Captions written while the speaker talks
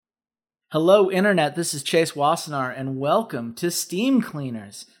Hello, Internet. This is Chase Wassenaar, and welcome to Steam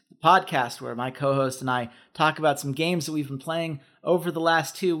Cleaners, the podcast where my co-host and I talk about some games that we've been playing over the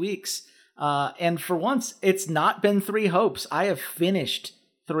last 2 weeks. And for once, it's not been Three Hopes. I have finished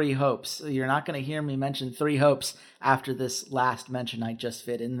Three Hopes. You're not going to hear me mention Three Hopes after this last mention I just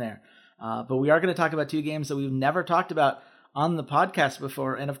fit in there. But we are going to talk about two games that we've never talked about on the podcast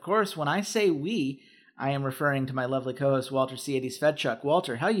before. And of course, when I say we, I am referring to my lovely co-host Walter C80 Svedchuk.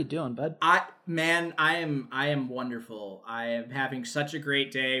 Walter, how you doing, bud? I am wonderful. I am having such a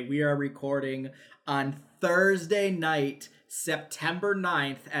great day. We are recording on Thursday night, September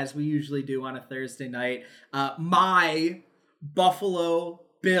 9th, as we usually do on a Thursday night. My Buffalo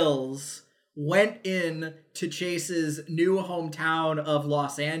Bills went in to Chase's new hometown of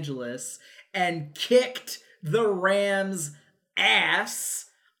Los Angeles and kicked the Rams' ass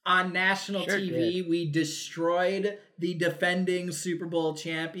on national TV. Did. We destroyed the defending Super Bowl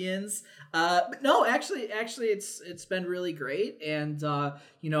champions. But no, actually, it's been really great. And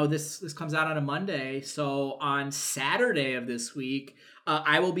this comes out on a Monday, so on Saturday of this week,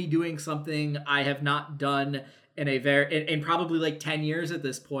 I will be doing something I have not done in probably like 10 years at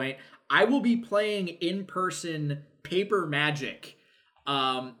this point. I will be playing in-person Paper Magic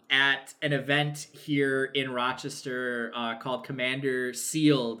at an event here in Rochester called Commander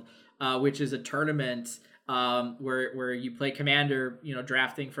Sealed, which is a tournament where you play Commander,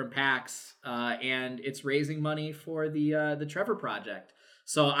 drafting from packs, and it's raising money for the Trevor Project.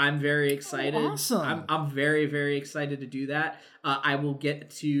 So I'm very excited. Oh, awesome. I'm very, very excited to do that. I will get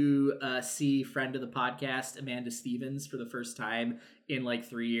to see friend of the podcast, Amanda Stevens, for the first time in like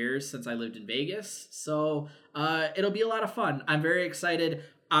 3 years since I lived in Vegas. So it'll be a lot of fun. I'm very excited.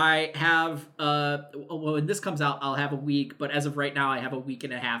 I have, when this comes out, I'll have a week. But as of right now, I have a week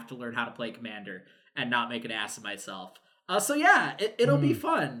and a half to learn how to play Commander and not make an ass of myself. So yeah, it'll be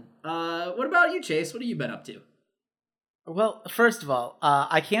fun. What about you, Chase? What have you been up to? Well, first of all,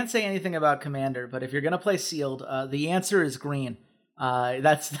 I can't say anything about Commander, but if you're going to play Sealed, the answer is green.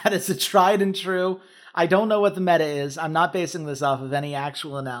 That is a tried and true. I don't know what the meta is. I'm not basing this off of any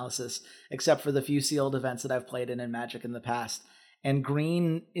actual analysis, except for the few Sealed events that I've played in Magic in the past. And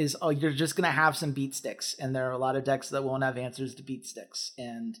green is, you're just going to have some beat sticks, and there are a lot of decks that won't have answers to beat sticks,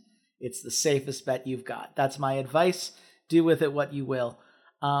 and it's the safest bet you've got. That's my advice. Do with it what you will.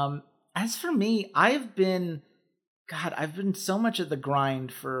 As for me, I've been so much at the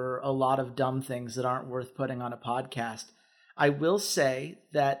grind for a lot of dumb things that aren't worth putting on a podcast. I will say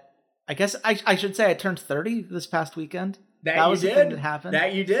that, I guess I should say I turned 30 this past weekend. That was the thing that happened.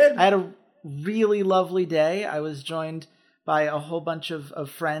 That you did. I had a really lovely day. I was joined by a whole bunch of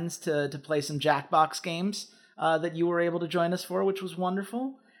friends to play some Jackbox games that you were able to join us for, which was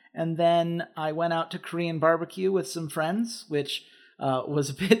wonderful. And then I went out to Korean barbecue with some friends, which was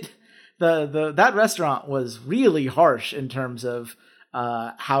a bit... That restaurant was really harsh in terms of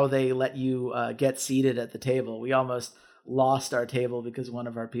how they let you get seated at the table. We almost lost our table because one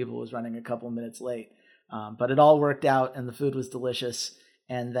of our people was running a couple minutes late. But it all worked out, and the food was delicious.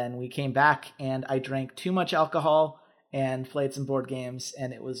 And then we came back, and I drank too much alcohol and played some board games,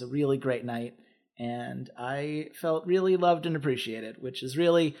 and it was a really great night. And I felt really loved and appreciated, which is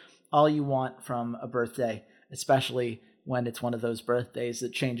really all you want from a birthday, especially when it's one of those birthdays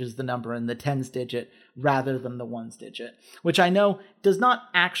that changes the number in the tens digit rather than the ones digit, which I know does not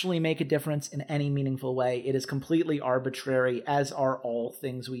actually make a difference in any meaningful way. It is completely arbitrary, as are all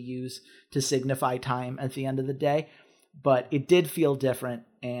things we use to signify time at the end of the day. But it did feel different,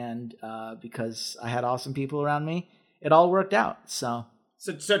 and because I had awesome people around me, it all worked out. So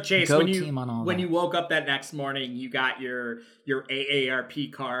Chase, Go when you woke up that next morning, you got your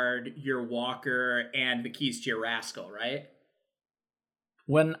AARP card, your walker, and the keys to your Rascal, right?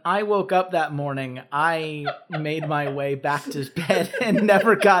 When I woke up that morning, I made my way back to bed and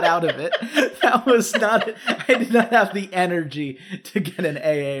never got out of it. I did not have the energy to get an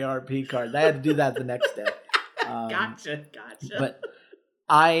AARP card. I had to do that the next day. Gotcha. But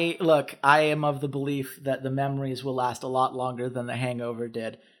I am of the belief that the memories will last a lot longer than the hangover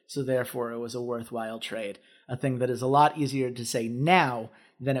did, so therefore it was a worthwhile trade. A thing that is a lot easier to say now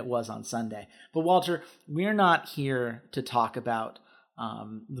than it was on Sunday. But Walter, we're not here to talk about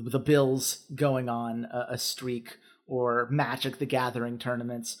the Bills going on a streak, or Magic the Gathering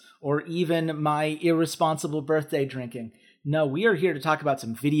tournaments, or even my irresponsible birthday drinking. No, we are here to talk about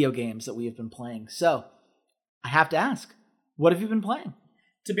some video games that we have been playing. So, I have to ask, what have you been playing?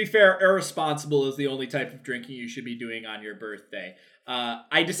 To be fair, irresponsible is the only type of drinking you should be doing on your birthday.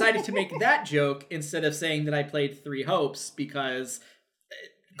 I decided to make that joke instead of saying that I played Three Hopes because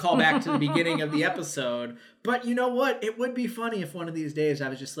call back to the beginning of the episode. But you know what? It would be funny if one of these days I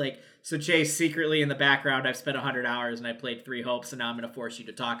was just like, so Chase, secretly in the background, I've spent 100 hours and I played 3 hopes, and now I'm going to force you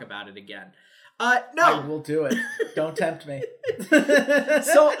to talk about it again. No. I will do it. Don't tempt me.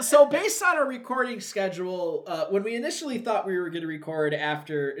 So based on our recording schedule, when we initially thought we were going to record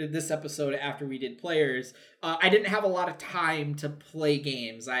after this episode, after we did players, I didn't have a lot of time to play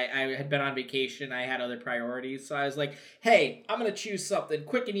games. I had been on vacation. I had other priorities. So I was like, hey, I'm going to choose something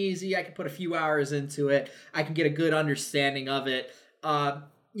quick and easy. I can put a few hours into it. I can get a good understanding of it,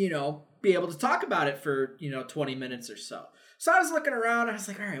 be able to talk about it for, 20 minutes or so. So I was looking around, I was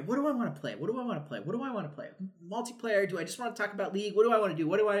like, all right, what do I want to play? What do I want to play? What do I want to play? Multiplayer? Do I just want to talk about League? What do I want to do?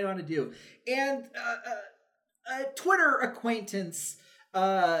 What do I want to do? And a Twitter acquaintance,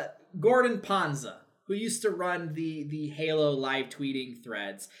 Gordon Panza, who used to run the Halo live tweeting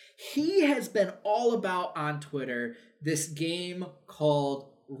threads, he has been all about on Twitter this game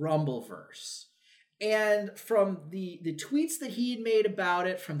called Rumbleverse. And from the tweets that he had made about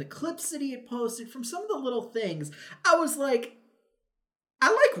it, from the clips that he had posted, from some of the little things, I was like, I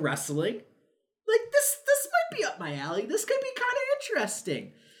like wrestling. Like, this might be up my alley. This could be kind of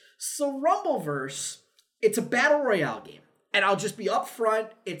interesting. So Rumbleverse, it's a battle royale game. And I'll just be upfront,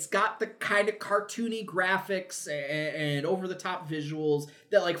 it's got the kind of cartoony graphics and over-the-top visuals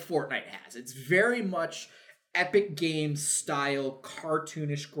that, like, Fortnite has. It's very much Epic Games style,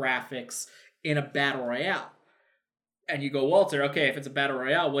 cartoonish graphics in a battle royale. And you go, Walter, okay, if it's a battle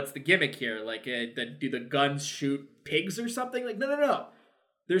royale, what's the gimmick here? Like, do the guns shoot pigs or something? Like, no.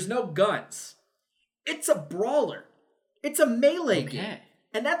 There's no guns. It's a brawler. It's a melee game.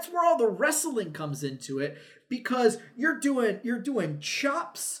 And that's where all the wrestling comes into it, because you're doing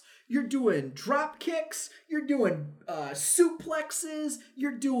chops, you're doing drop kicks, you're doing suplexes,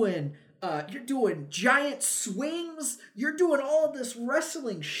 you're doing giant swings. You're doing all of this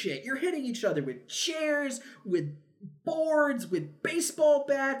wrestling shit. You're hitting each other with chairs, with boards, with baseball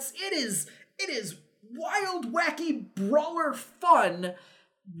bats. It is wild, wacky brawler fun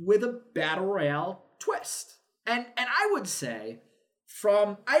with a battle royale twist. And I would say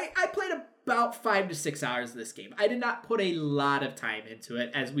I played about 5 to 6 hours of this game. I did not put a lot of time into it,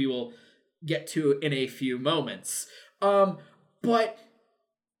 as we will get to in a few moments. But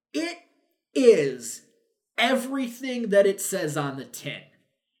it is everything that it says on the tin.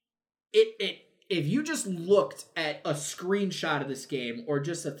 If you just looked at a screenshot of this game or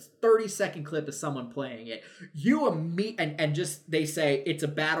just a 30-second clip of someone playing it, they say it's a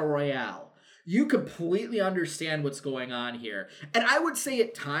battle royale, you completely understand what's going on here. And I would say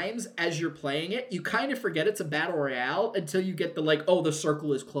at times, as you're playing it, you kind of forget it's a battle royale until you get the the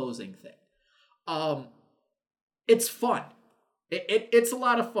circle is closing thing. It's fun. It's a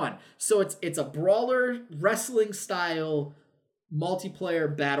lot of fun. So it's a brawler wrestling style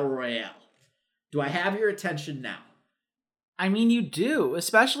multiplayer battle royale. Do I have your attention now? I mean, you do,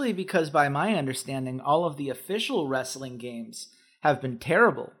 especially because by my understanding, all of the official wrestling games have been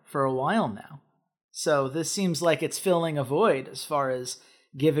terrible for a while now. So this seems like it's filling a void as far as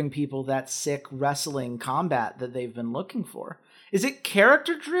giving people that sick wrestling combat that they've been looking for. Is it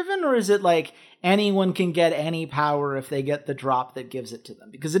character driven, or is it like anyone can get any power if they get the drop that gives it to them?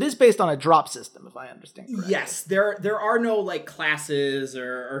 Because it is based on a drop system, if I understand correctly. Yes, there are no classes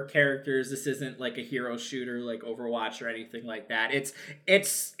or characters. This isn't like a hero shooter like Overwatch or anything like that.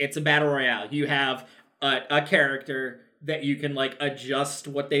 It's a battle royale. You have a character that you can adjust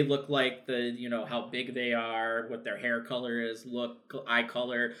what they look like, how big they are, what their hair color is, eye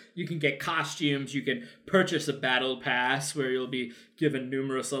color. You can get costumes. You can purchase a battle pass where you'll be given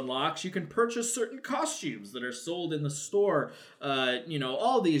numerous unlocks. You can purchase certain costumes that are sold in the store.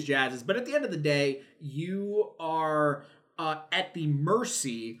 All these jazzes. But at the end of the day, you are at the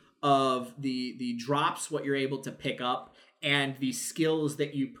mercy of the drops, what you're able to pick up, and the skills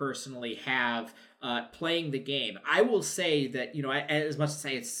that you personally have playing the game. I will say that, as much as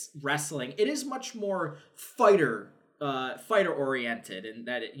it's wrestling, it is much more fighter oriented, and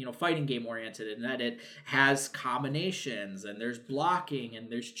that fighting game oriented, and that it has combinations, and there's blocking,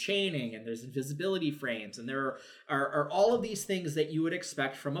 and there's chaining, and there's invisibility frames, and there are all of these things that you would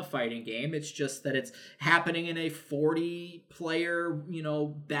expect from a fighting game. It's just that it's happening in a 40-player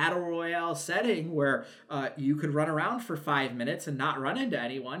battle royale setting where you could run around for 5 minutes and not run into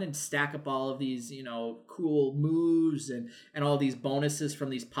anyone, and stack up all of these cool moves and all these bonuses from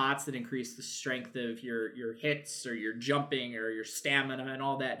these pots that increase the strength of your hits or your jumping or your stamina and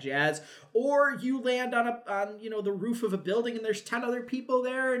all that jazz. Or you land on the roof of a building and there's 10 other people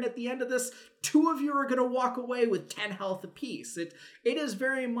there, and at the end of this, 2 of you are going to walk away with 10 health apiece. It is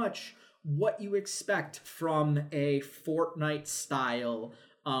very much what you expect from a Fortnite style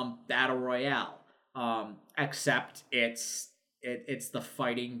battle royale, except it's the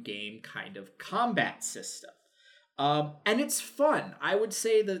fighting game kind of combat system. And it's fun. I would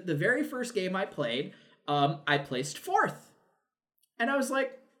say the very first game I played, I placed 4th. And I was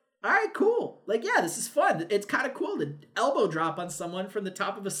like, all right, cool. Like, yeah, this is fun. It's kind of cool to elbow drop on someone from the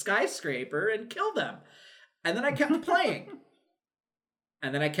top of a skyscraper and kill them. And then I kept playing.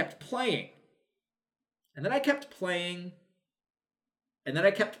 And then I kept playing. And then I kept playing. And then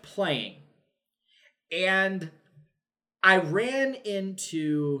I kept playing. And I ran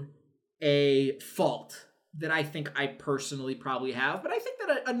into a fault that I think I personally probably have, but I think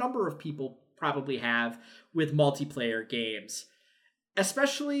that a number of people probably have with multiplayer games,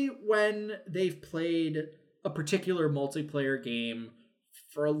 especially when they've played a particular multiplayer game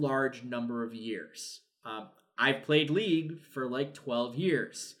for a large number of years. I've played League for like 12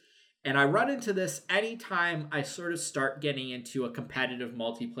 years, and I run into this anytime I sort of start getting into a competitive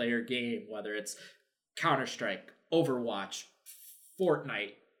multiplayer game, whether it's Counter-Strike, Overwatch,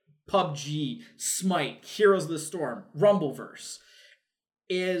 Fortnite, PUBG, Smite, Heroes of the Storm, Rumbleverse,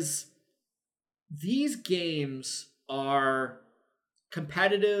 is these games are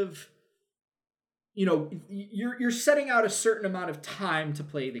competitive. You know, you're setting out a certain amount of time to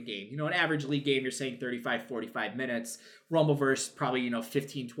play the game. You know, an average League game, you're saying 35, 45 minutes. Rumbleverse, probably,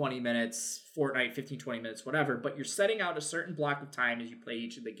 15, 20 minutes. Fortnite, 15, 20 minutes, whatever. But you're setting out a certain block of time as you play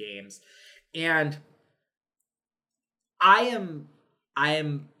each of the games. And I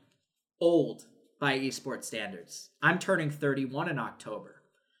am old by esports standards. I'm turning 31 in October.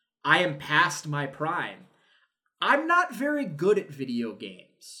 I am past my prime. I'm not very good at video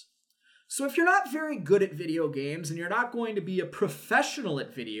games. So if you're not very good at video games and you're not going to be a professional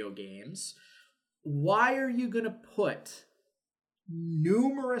at video games, why are you going to put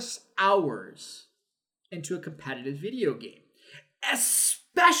numerous hours into a competitive video game?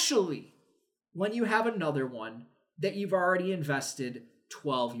 Especially when you have another one that you've already invested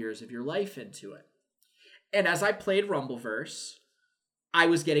 12 years of your life into it. And as I played Rumbleverse, I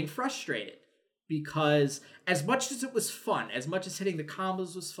was getting frustrated because as much as it was fun, as much as hitting the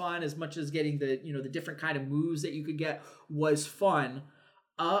combos was fun, as much as getting the different kind of moves that you could get was fun,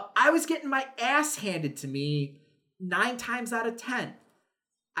 I was getting my ass handed to me 9 times out of 10.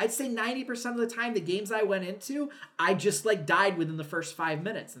 I'd say 90% of the time, the games I went into, I just died within the first 5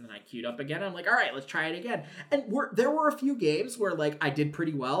 minutes. And then I queued up again. I'm like, all right, let's try it again. And there were a few games where I did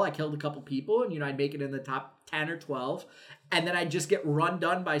pretty well. I killed a couple people and, I'd make it in the top 10 or 12. And then I'd just get run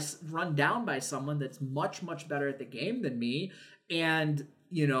down by someone that's much, much better at the game than me. And,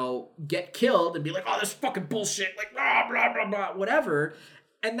 get killed and be like, oh, this fucking bullshit. Blah, blah, blah, blah, whatever.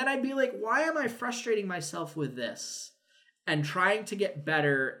 And then I'd be like, why am I frustrating myself with this? And trying to get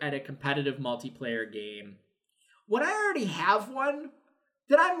better at a competitive multiplayer game when I already have one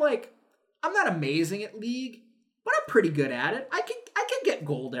that I'm not amazing at League, but I'm pretty good at it. I can get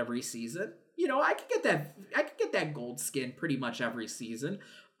gold every season. I can get that gold skin pretty much every season.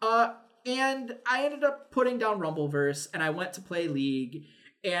 And I ended up putting down Rumbleverse and I went to play League.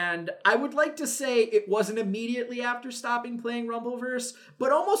 And I would like to say it wasn't immediately after stopping playing Rumbleverse,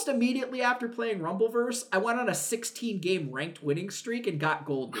 but almost immediately after playing Rumbleverse, I went on a 16-game ranked winning streak and got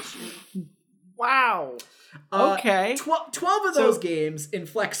gold this year. Wow. Okay. 12 of those games in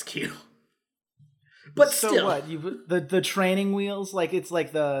Flex Queue. But so still. What? The training wheels, it's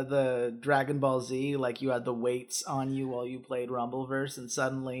like the Dragon Ball Z, you had the weights on you while you played Rumbleverse, and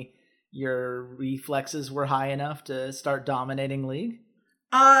suddenly your reflexes were high enough to start dominating League?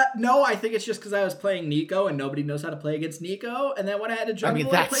 No, I think it's just because I was playing Nico and nobody knows how to play against Nico, and then when I had to jungle,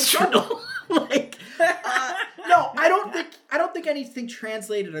 I played Trundle. No, I don't think anything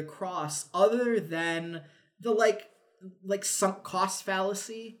translated across other than the sunk cost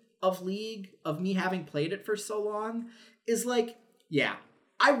fallacy of League, of me having played it for so long, is yeah,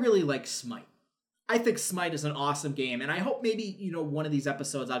 I really like Smite. I think Smite is an awesome game, and I hope maybe, one of these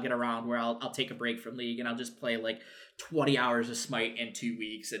episodes I'll get around where I'll take a break from League and I'll just play 20 hours of Smite in 2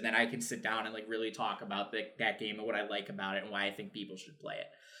 weeks, and then I can sit down and really talk about that game and what I like about it and why I think people should play it.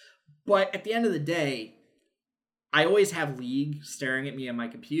 But at the end of the day, I always have League staring at me on my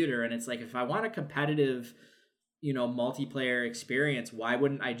computer, and it's if I want a competitive, multiplayer experience, why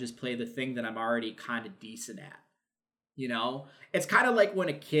wouldn't I just play the thing that I'm already kind of decent at? It's kind of like when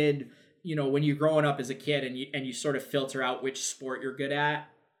a kid, when you're growing up as a kid and you sort of filter out which sport you're good at,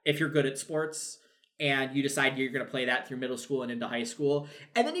 if you're good at sports, and you decide you're going to play that through middle school and into high school.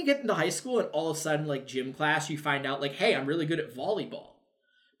 And then you get into high school and all of a sudden, gym class, you find out hey, I'm really good at volleyball.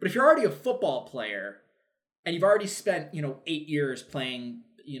 But if you're already a football player and you've already spent, 8 years playing,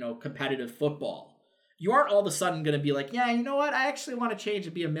 competitive football, you aren't all of a sudden going to be like, yeah, you know what? I actually want to change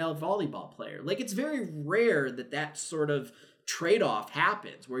and be a male volleyball player. Like, it's very rare that sort of trade-off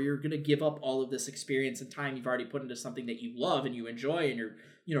happens where you're going to give up all of this experience and time you've already put into something that you love and you enjoy and you're,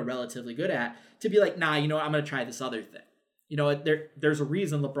 relatively good at, to be like, nah, you know what? I'm going to try this other thing. There's a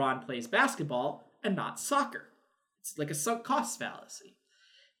reason LeBron plays basketball and not soccer. It's like a sunk cost fallacy.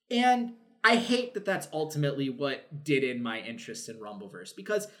 And I hate that that's ultimately what did in my interest in Rumbleverse,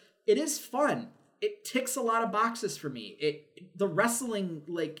 because it is fun. It ticks a lot of boxes for me. The wrestling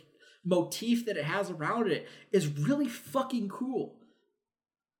like motif that it has around it is really fucking cool.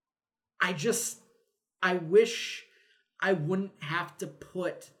 I wish I wouldn't have to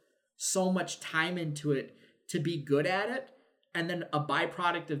put so much time into it to be good at it. And then a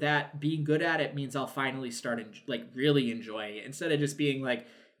byproduct of that being good at it means I'll finally start really enjoying it, instead of just being like,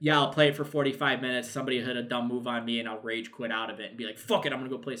 yeah, I'll play it for 45 minutes. Somebody hit a dumb move on me and I'll rage quit out of it and be like, fuck it, I'm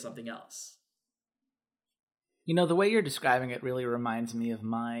going to go play something else. The way you're describing it really reminds me of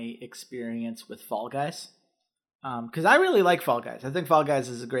my experience with Fall Guys. Because I really like Fall Guys. I think Fall Guys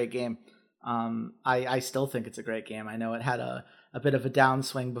is a great game. I still think it's a great game. I know it had a bit of a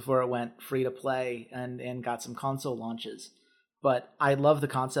downswing before it went free to play and got some console launches. But I love the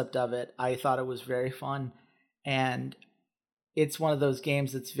concept of it. I thought it was very fun. And it's one of those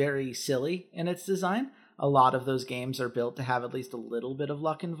games that's very silly in its design. A lot of those games are built to have at least a little bit of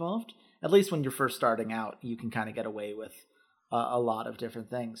luck involved. At least when you're first starting out, you can kind of get away with a lot of different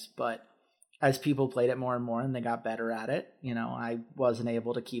things. But as people played it more and more and they got better at it, I wasn't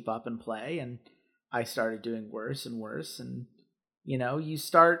able to keep up and play, and I started doing worse and worse. And,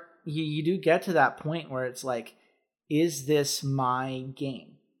 you do get to that point where it's like, is this my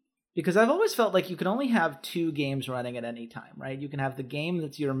game? Because I've always felt like you can only have two games running at any time, right? You can have the game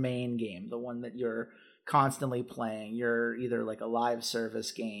that's your main game, the one that you're constantly playing. You're either like a live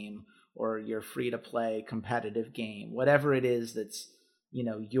service game or your free-to-play competitive game, whatever it is that's,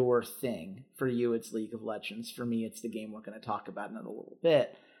 your thing. For you, it's League of Legends. For me, it's the game we're going to talk about in a little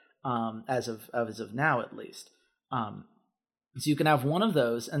bit, as of now at least. So you can have one of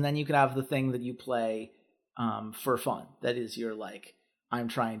those, and then you can have the thing that you play for fun. That is your, like, I'm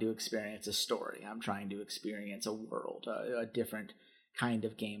trying to experience a story. I'm trying to experience a world, a different kind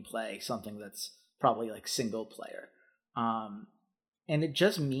of gameplay, something that's probably like single player. And it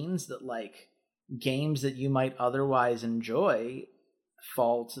just means that like games that you might otherwise enjoy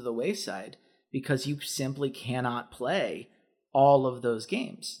fall to the wayside because you simply cannot play all of those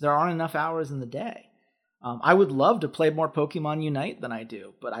games. There aren't enough hours in the day. I would love to play more Pokemon Unite than I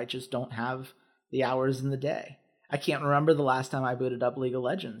do, but I just don't have the hours in the day. I can't remember the last time I booted up League of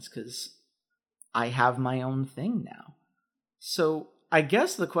Legends because I have my own thing now. So I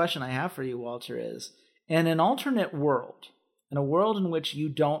guess the question I have for you, Walter, is in an alternate world, in a world in which you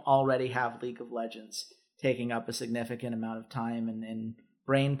don't already have League of Legends taking up a significant amount of time and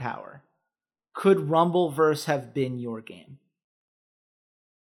brain power, could Rumbleverse have been your game?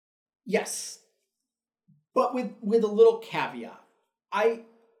 Yes, but with a little caveat. I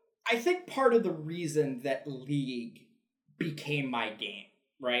think part of the reason that League became my game,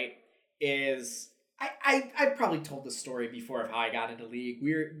 right, is I've probably told the story before of how I got into League.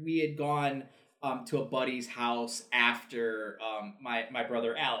 We had gone to a buddy's house after my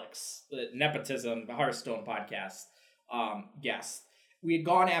brother Alex, the Nepotism, the Hearthstone podcast guest. We had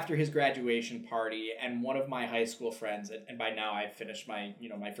gone after his graduation party, and one of my high school friends, and by now I've finished my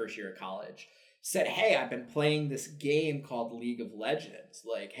first year of college, said, "Hey, I've been playing this game called League of Legends.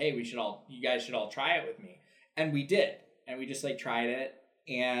 Like, hey, you guys should all try it with me." And we did. And we just tried it.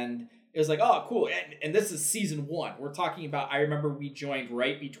 And it was like, oh, cool. And this is season 1. We're talking about, I remember we joined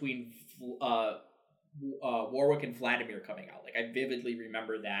right between Warwick and Vladimir coming out. Like, I vividly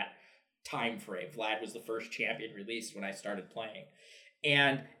remember that time frame. Vlad was the first champion released when I started playing.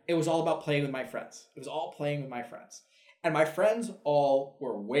 And it was all about playing with my friends. And my friends all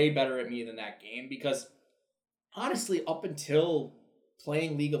were way better at me than that game because, honestly, up until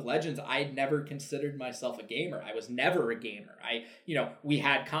playing League of Legends, I'd never considered myself a gamer. I was never a gamer. We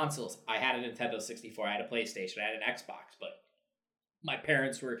had consoles. I had a Nintendo 64. I had a PlayStation. I had an Xbox. But my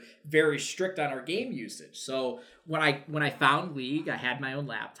parents were very strict on our game usage. So when I found League, I had my own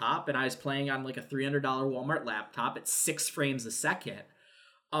laptop, and I was playing on like a $300 Walmart laptop at 6 frames a second.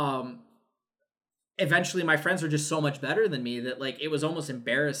 Eventually my friends were just so much better than me that it was almost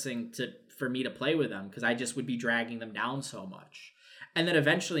embarrassing for me to play with them because I just would be dragging them down so much. And then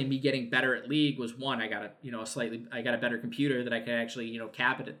eventually me getting better at League was one, I got a better computer that I could actually,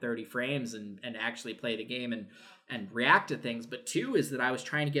 cap it at 30 frames and actually play the game and react to things. But 2 is that I was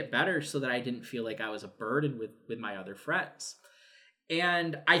trying to get better so that I didn't feel like I was a burden with my other friends.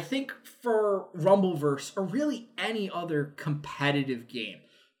 And I think for Rumbleverse, or really any other competitive game,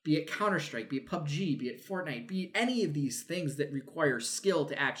 be it Counter-Strike, be it PUBG, be it Fortnite, be it any of these things that require skill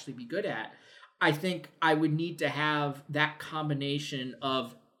to actually be good at, I think I would need to have that combination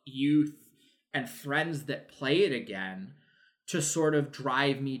of youth and friends that play it again to sort of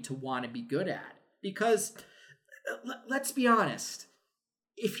drive me to want to be good at it. Because let's be honest,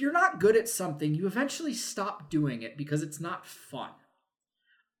 if you're not good at something, you eventually stop doing it because it's not fun.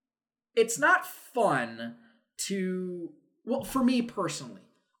 It's not fun to, well, for me personally,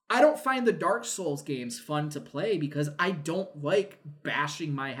 I don't find the Dark Souls games fun to play because I don't like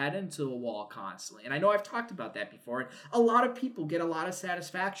bashing my head into a wall constantly. And I know I've talked about that before. And a lot of people get a lot of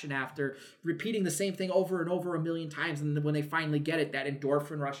satisfaction after repeating the same thing over and over a million times. And then when they finally get it, that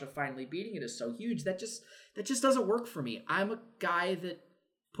endorphin rush of finally beating it is so huge. That just doesn't work for me. I'm a guy that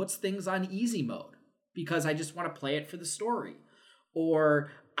puts things on easy mode because I just want to play it for the story.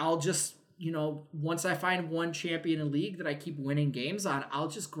 Or I'll just, once I find one champion in League that I keep winning games on, I'll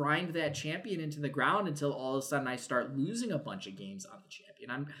just grind that champion into the ground until all of a sudden I start losing a bunch of games on the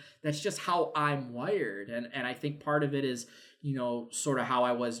champion. That's just how I'm wired. And I think part of it is, sort of how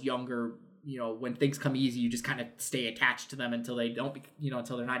I was younger. When things come easy, you just kind of stay attached to them until they don't,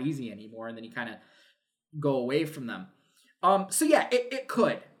 until they're not easy anymore. And then you kind of go away from them. So yeah, it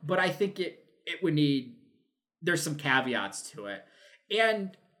could, but I think it would need, there's some caveats to it.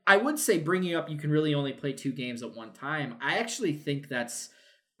 And I would say bringing up you can really only play 2 games at one time. I actually think that's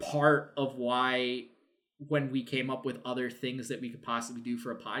part of why when we came up with other things that we could possibly do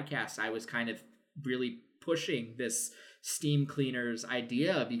for a podcast, I was kind of really pushing this Steam Cleaners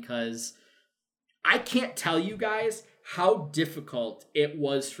idea, because I can't tell you guys how difficult it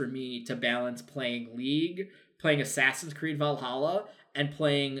was for me to balance playing League, playing Assassin's Creed Valhalla, and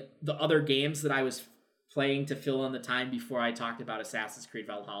playing the other games that I was playing to fill in the time before I talked about Assassin's Creed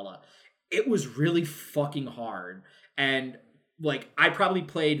Valhalla. It was really fucking hard. And I probably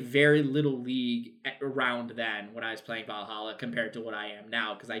played very little League around then when I was playing Valhalla compared to what I am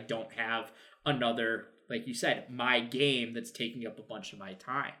now, because I don't have another, like you said, my game that's taking up a bunch of my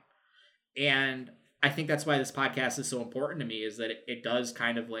time. And I think that's why this podcast is so important to me, is that it does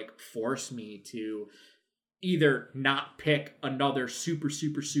kind of force me to either not pick another super,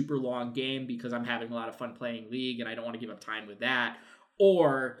 super, super long game because I'm having a lot of fun playing League and I don't want to give up time with that,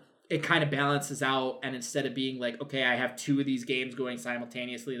 or it kind of balances out, and instead of being okay, I have 2 of these games going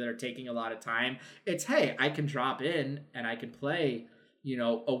simultaneously that are taking a lot of time, it's, hey, I can drop in and I can play,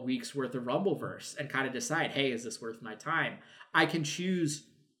 a week's worth of Rumbleverse and kind of decide, hey, is this worth my time? I can choose,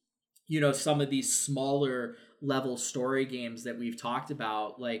 some of these smaller level story games that we've talked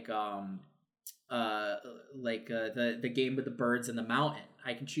about, the game with the birds in the mountain.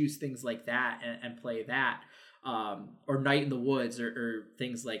 I can choose things like that and play that, or Night in the Woods or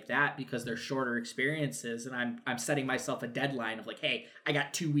things like that, because they're shorter experiences, and I'm setting myself a deadline of hey, I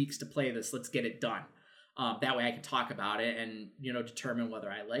got 2 weeks to play this. Let's get it done. That way I can talk about it and determine whether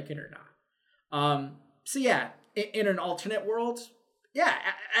I like it or not. So yeah, in an alternate world, yeah,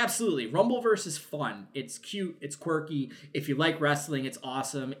 absolutely. Rumbleverse is fun. It's cute. It's quirky. If you like wrestling, it's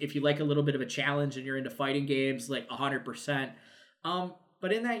awesome. If you like a little bit of a challenge and you're into fighting games, 100%.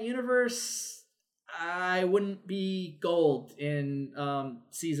 But in that universe, I wouldn't be gold in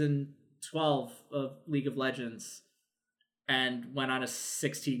season 12 of League of Legends and went on a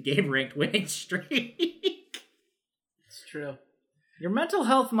 16-game ranked winning streak. It's true. Your mental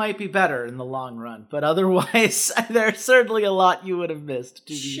health might be better in the long run, but otherwise, there's certainly a lot you would have missed.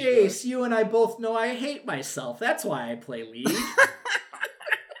 Chase, you and I both know I hate myself. That's why I play League.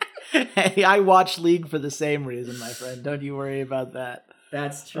 Hey, I watch League for the same reason, my friend. Don't you worry about that.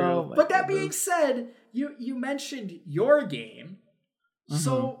 That's true. Oh, but that being said, you mentioned your game. Mm-hmm.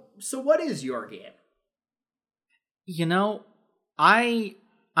 So what is your game?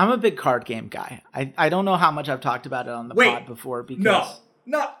 I'm a big card game guy. I don't know how much I've talked about it on the pod before. Because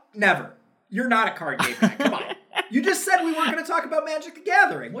never. You're not a card game guy. Come on. You just said we weren't going to talk about Magic the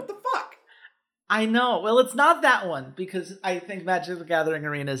Gathering. What the fuck? I know. Well, it's not that one, because I think Magic the Gathering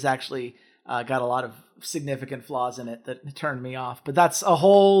Arena has actually got a lot of significant flaws in it that turned me off. But that's a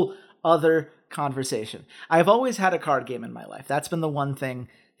whole other conversation. I've always had a card game in my life. That's been the one thing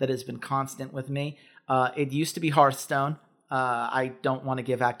that has been constant with me. It used to be Hearthstone. I don't want to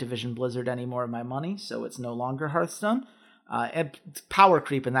give Activision Blizzard any more of my money, so it's no longer Hearthstone. And power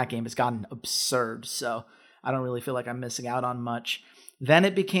creep in that game has gotten absurd, so I don't really feel like I'm missing out on much. Then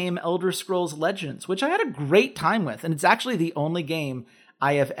it became Elder Scrolls Legends, which I had a great time with, and it's actually the only game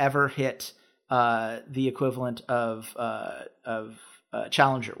I have ever hit the equivalent of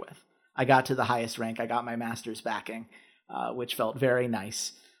Challenger with. I got to the highest rank. I got my master's backing. which felt very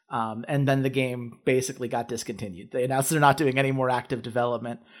nice. And then the game basically got discontinued. They announced they're not doing any more active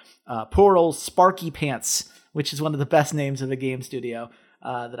development. Poor old Sparky Pants, which is one of the best names of a game studio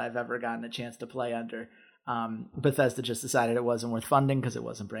that I've ever gotten a chance to play under. Bethesda just decided it wasn't worth funding because it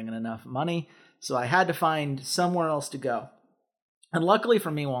wasn't bringing enough money. So I had to find somewhere else to go. And luckily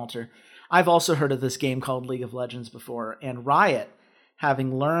for me, Walter, I've also heard of this game called League of Legends before, and Riot,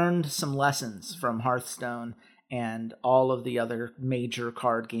 having learned some lessons from Hearthstone and all of the other major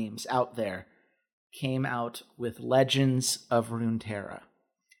card games out there, came out with Legends of Runeterra.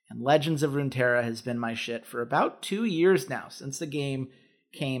 And Legends of Runeterra has been my shit for about 2 years now, since the game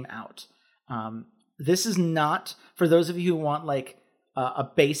came out. This is not, for those of you who want like a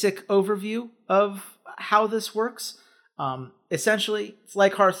basic overview of how this works, essentially it's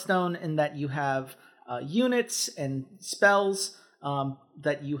like Hearthstone in that you have units and spells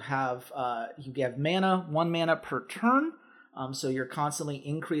that you have mana, 1 mana per turn. So you're constantly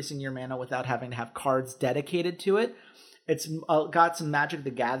increasing your mana without having to have cards dedicated to it. It's got some Magic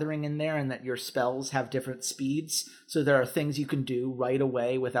the Gathering in there, and that your spells have different speeds. So there are things you can do right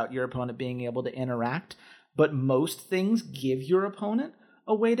away without your opponent being able to interact. But most things give your opponent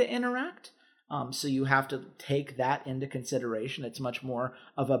a way to interact. So you have to take that into consideration. It's much more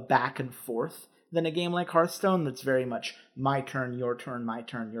of a back and forth than a game like Hearthstone that's very much my turn, your turn, my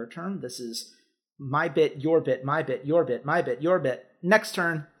turn, your turn. This is my bit, your bit, my bit, your bit, my bit, your bit. Next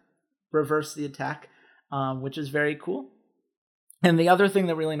turn, reverse the attack, which is very cool. And the other thing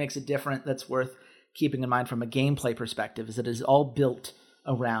that really makes it different that's worth keeping in mind from a gameplay perspective is that it is all built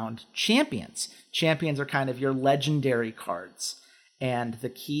around champions. Champions are kind of your legendary cards. And the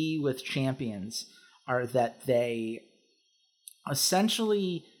key with champions are that they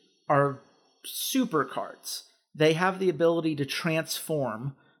essentially are super cards. They have the ability to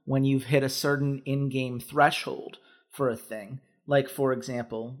transform when you've hit a certain in-game threshold for a thing. Like, for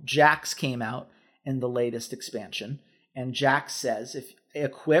example, Jax came out in the latest expansion, and Jax says if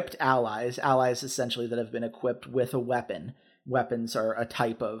equipped allies essentially that have been equipped with a weapon, weapons are a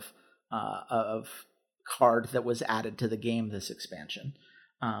type of card that was added to the game this expansion,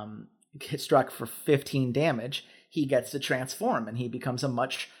 struck for 15 damage, he gets to transform and he becomes a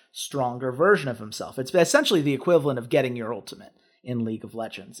much stronger version of himself. It's essentially the equivalent of getting your ultimate in League of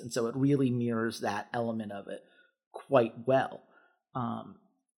Legends, and so it really mirrors that element of it quite well.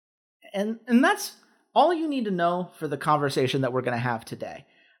 And that's all you need to know for the conversation that we're going to have today.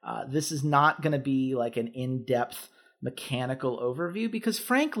 This is not going to be like an in-depth mechanical overview, because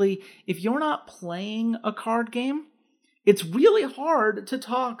frankly, if you're not playing a card game, it's really hard to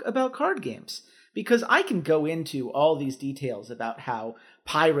talk about card games, because I can go into all these details about how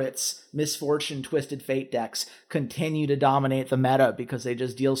Pirates, Misfortune, Twisted Fate decks continue to dominate the meta because they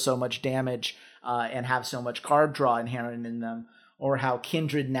just deal so much damage and have so much card draw inherent in them, or how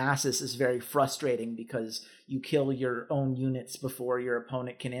Kindred Nasus is very frustrating because you kill your own units before your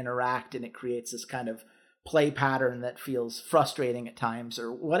opponent can interact, and it creates this kind of play pattern that feels frustrating at times,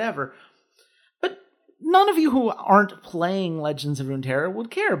 or whatever. But none of you who aren't playing Legends of Runeterra would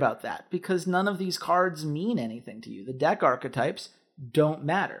care about that, because none of these cards mean anything to you. The deck archetypes don't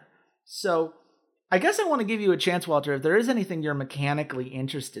matter. So I guess I want to give you a chance, Walter. If there is anything you're mechanically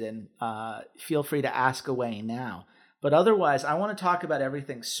interested in, feel free to ask away now. But otherwise, I want to talk about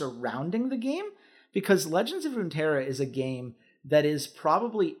everything surrounding the game, because Legends of Runeterra is a game that is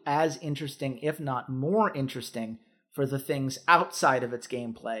probably as interesting, if not more interesting, for the things outside of its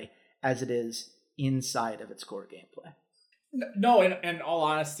gameplay as it is inside of its core gameplay. No, in all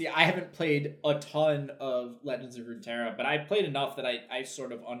honesty, I haven't played a ton of Legends of Runeterra, but I've played enough that I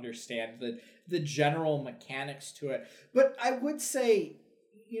sort of understand the general mechanics to it. But I would say,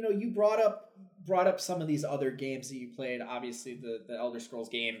 you brought up some of these other games that you played. Obviously, the Elder Scrolls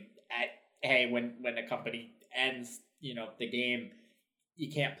game. When a company ends, the game,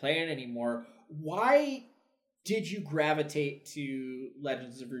 you can't play it anymore. Why did you gravitate to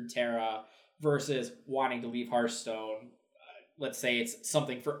Legends of Runeterra versus wanting to leave Hearthstone? Let's say it's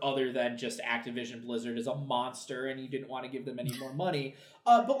something for other than just Activision Blizzard is a monster and you didn't want to give them any more money.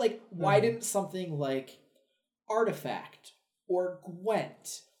 But why didn't something like Artifact or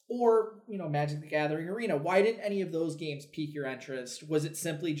Gwent or, Magic the Gathering Arena, why didn't any of those games pique your interest? Was it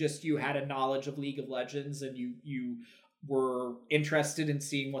simply just you had a knowledge of League of Legends and you were interested in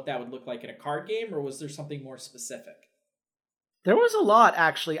seeing what that would look like in a card game, or was there something more specific? There was a lot,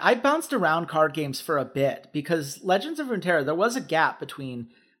 actually. I bounced around card games for a bit, because Legends of Runeterra, there was a gap between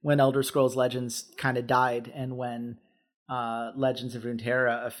when Elder Scrolls Legends kind of died and when Legends of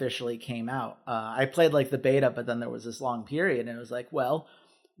Runeterra officially came out. I played the beta, but then there was this long period, and it was like, well,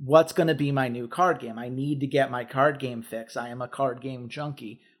 what's going to be my new card game? I need to get my card game fix. I am a card game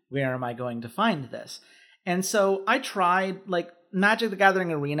junkie. Where am I going to find this? And so I tried, like, Magic the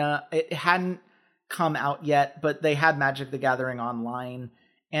Gathering Arena. It hadn't come out yet, but they had Magic the Gathering Online,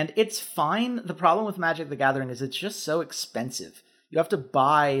 and it's fine. The problem with Magic the Gathering is it's just so expensive. You have to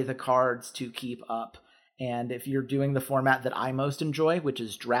buy the cards to keep up. And if you're doing the format that I most enjoy, which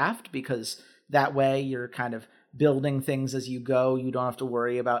is draft, because that way you're kind of building things as you go. You don't have to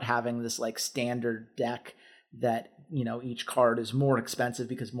worry about having this like standard deck that, you know, each card is more expensive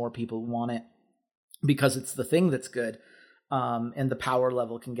because more people want it because it's the thing that's good. And the power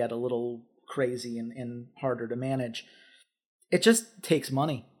level can get a little crazy and harder to manage. It just takes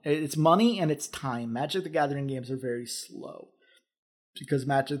money. It's money and it's time. Magic the Gathering games are very slow because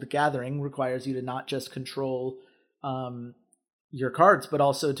Magic the Gathering requires you to not just control your cards, but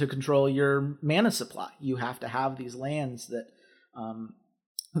also to control your mana supply. You have to have these lands that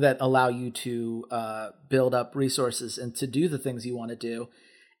that allow you to build up resources and to do the things you want to do.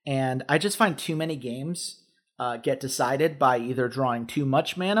 And I just find too many games get decided by either drawing too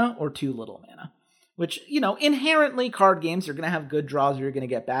much mana or too little mana, which, you know, inherently card games are going to have good draws or you're going to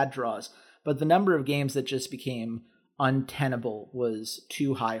get bad draws. But the number of games that just became untenable was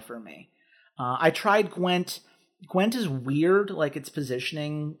too high for me. I tried Gwent. Gwent is weird, like its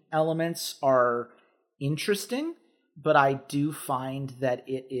positioning elements are interesting, but I do find that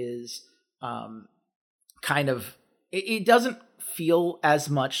it is kind of, it doesn't feel as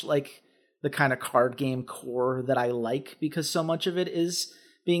much like the kind of card game core that I like, because so much of it is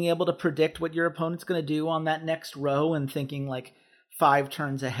being able to predict what your opponent's going to do on that next row and thinking like 5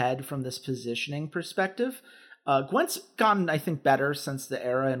 turns ahead from this positioning perspective. Gwent's gotten, I think, better since the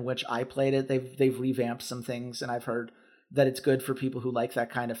era in which I played it. They've revamped some things, and I've heard that it's good for people who like that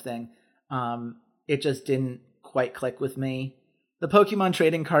kind of thing. It just didn't quite click with me. The Pokemon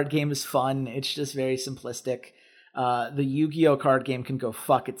trading card game is fun. It's just very simplistic. The Yu-Gi-Oh card game can go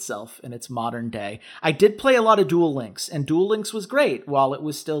fuck itself in its modern day. I did play a lot of Duel Links, and Duel Links was great while it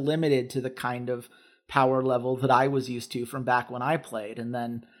was still limited to the kind of power level that I was used to from back when I played, and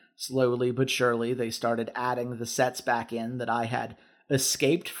then slowly but surely, they started adding the sets back in that I had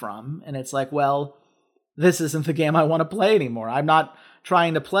escaped from. And it's like, well, this isn't the game I want to play anymore. I'm not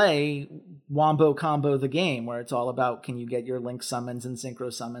trying to play Wombo Combo the game, where it's all about can you get your Link summons and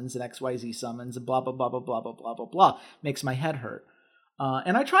Synchro summons and XYZ summons and blah, blah, blah, blah, blah, blah, blah, blah, blah. Makes my head hurt.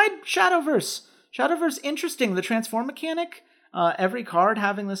 And I tried Shadowverse. Shadowverse, interesting. The transform mechanic, every card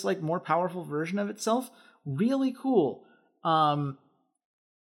having this like more powerful version of itself, really cool.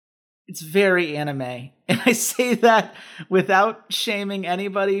 It's very anime, and I say that without shaming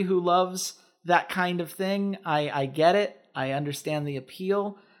anybody who loves that kind of thing. I get it. I understand the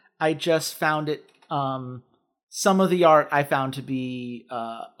appeal. I just found it, some of the art I found to be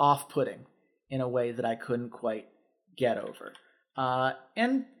off-putting in a way that I couldn't quite get over.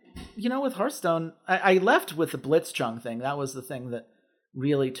 And, you know, with Hearthstone, I left with the Blitzchung thing. That was the thing that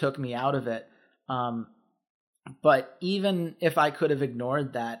really took me out of it. But even if I could have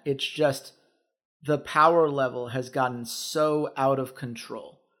ignored that, it's just the power level has gotten so out of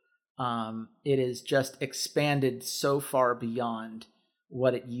control. It is just expanded so far beyond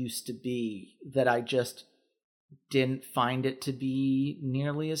what it used to be that I just didn't find it to be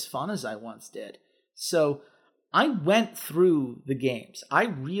nearly as fun as I once did. So I went through the games. I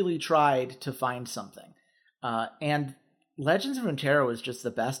really tried to find something. And Legends of Runeterra was just the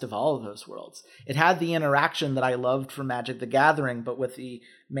best of all of those worlds. It had the interaction that I loved from Magic the Gathering, but with the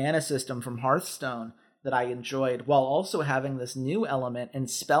mana system from Hearthstone that I enjoyed, while also having this new element in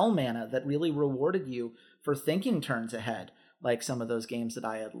spell mana that really rewarded you for thinking turns ahead, like some of those games that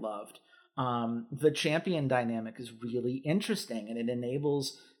I had loved. The champion dynamic is really interesting, and it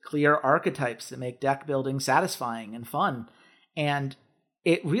enables clear archetypes that make deck building satisfying and fun. And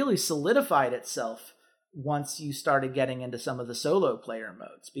it really solidified itself once you started getting into some of the solo player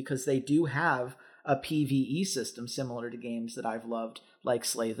modes, because they do have a PvE system similar to games that I've loved, like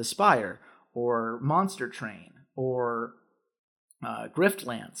Slay the Spire, or Monster Train, or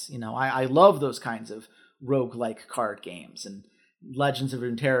Griftlands. You know, I love those kinds of roguelike card games, and Legends of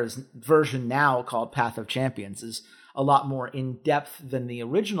Runeterra's version now called Path of Champions is a lot more in-depth than the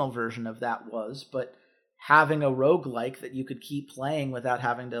original version of that was, but having a roguelike that you could keep playing without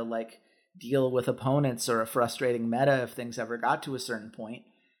having to, like, deal with opponents or a frustrating meta if things ever got to a certain point,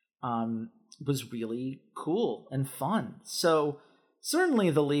 was really cool and fun. So certainly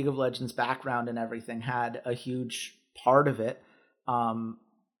the League of Legends background and everything had a huge part of it. And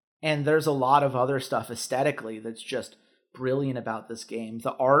there's a lot of other stuff aesthetically that's just brilliant about this game.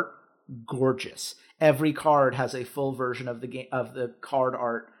 The art gorgeous. Every card has a full version of the game, of the card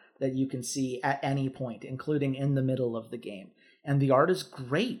art that you can see at any point, including in the middle of the game. And the art is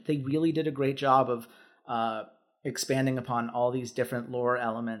great. They really did a great job of expanding upon all these different lore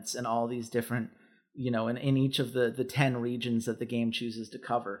elements and all these different, in each of the 10 regions that the game chooses to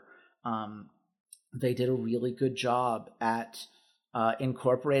cover. They did a really good job at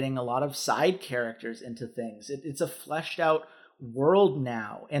incorporating a lot of side characters into things. It's a fleshed out world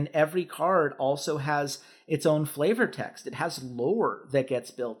now, and every card also has its own flavor text. It has lore that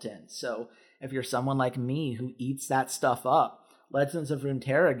gets built in. So if you're someone like me who eats that stuff up, Legends of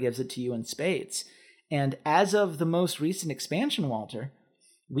Runeterra gives it to you in spades. And as of the most recent expansion, Walter,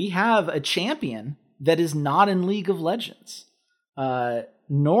 we have a champion that is not in League of Legends.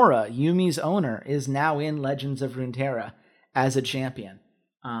 Nora, Yumi's owner, is now in Legends of Runeterra as a champion,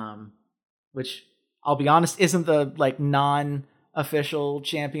 which, I'll be honest, isn't the non-official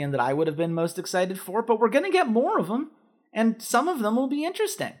champion that I would have been most excited for, but we're going to get more of them, and some of them will be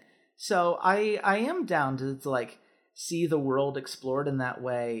interesting. So I am down to see the world explored in that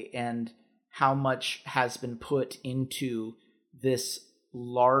way, and how much has been put into this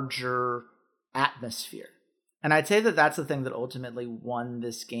larger atmosphere. And I'd say that that's the thing that ultimately won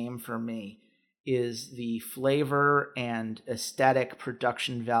this game for me, is the flavor and aesthetic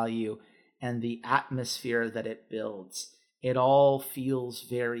production value and the atmosphere that it builds. It all feels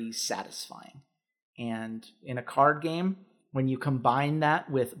very satisfying. And in a card game, when you combine that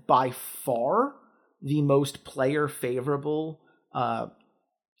with by far the most player favorable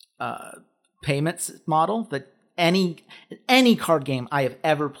payments model that any card game I have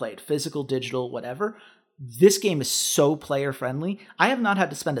ever played, physical, digital, whatever, this game is so player friendly. I have not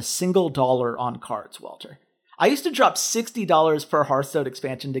had to spend a single dollar on cards, Walter. I used to drop $60 per Hearthstone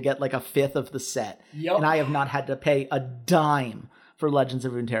expansion to get a fifth of the set. Yep. And I have not had to pay a dime for Legends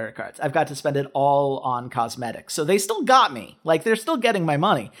of Runeterra cards. I've got to spend it all on cosmetics. So they still got me. They're still getting my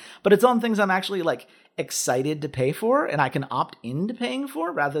money. But it's on things I'm actually excited to pay for, and I can opt into paying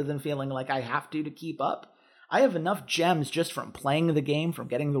for rather than feeling like I have to keep up. I have enough gems just from playing the game, from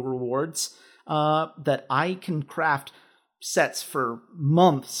getting the rewards, that I can craft sets for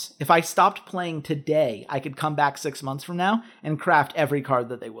months. If I stopped playing today, I could come back 6 months from now and craft every card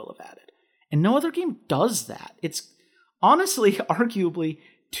that they will have added. And no other game does that. It's honestly, arguably,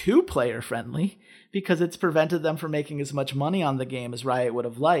 too player friendly, because it's prevented them from making as much money on the game as Riot would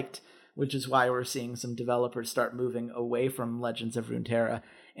have liked, which is why we're seeing some developers start moving away from Legends of Runeterra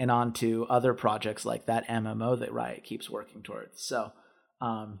and onto other projects like that MMO that Riot keeps working towards. So,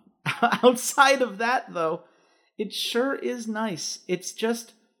 outside of that, though, it sure is nice. It's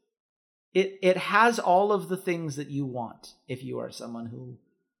just, it has all of the things that you want if you are someone who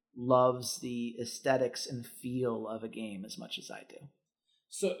loves the aesthetics and feel of a game as much as I do.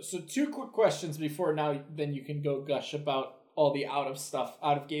 So two quick questions before now, then you can go gush about all the out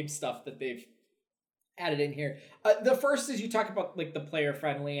of game stuff that they've added in here. The first is, you talk about the player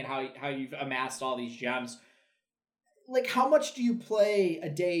friendly and how you've amassed all these gems. How much do you play a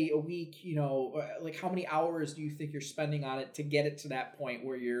day, a week? How many hours do you think you're spending on it to get it to that point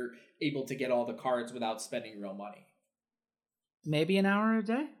where you're able to get all the cards without spending real money? Maybe an hour a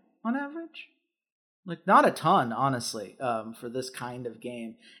day on average. Not a ton, honestly, for this kind of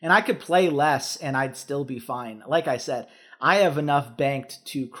game. And I could play less and I'd still be fine. Like I said, I have enough banked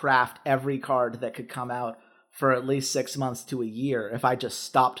to craft every card that could come out for at least 6 months to a year if I just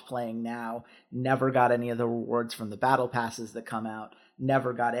stopped playing now, never got any of the rewards from the battle passes that come out,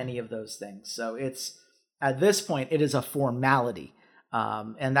 never got any of those things. So it's, at this point, it is a formality.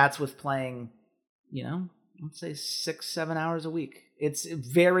 And that's with playing, let's say 6-7 hours a week. It's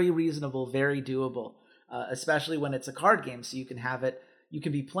very reasonable, very doable, especially when it's a card game. So you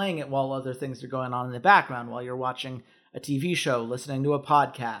can be playing it while other things are going on in the background, while you're watching a TV show, listening to a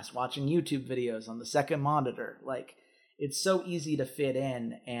podcast, watching YouTube videos on the second monitor. It's so easy to fit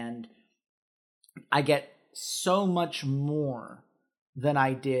in, and I get so much more than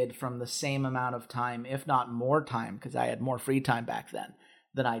I did from the same amount of time, if not more time, because I had more free time back then,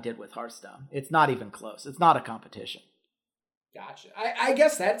 than I did with Hearthstone. It's not even close. It's not a competition. Gotcha. I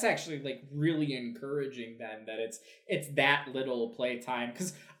guess that's actually really encouraging then, that it's that little playtime,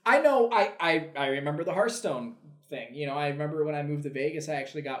 because I know I remember the Hearthstone thing. I remember when I moved to Vegas, I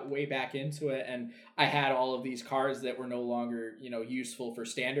actually got way back into it, and I had all of these cards that were no longer useful for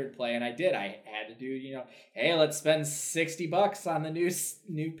standard play, and I had to do hey, let's spend $60 on the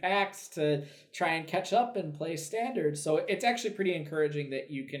new packs to try and catch up and play standard. So it's actually pretty encouraging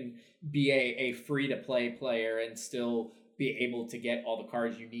that you can be a free to play player and still be able to get all the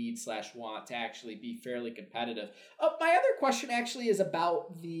cards you need / want to actually be fairly competitive. My other question actually is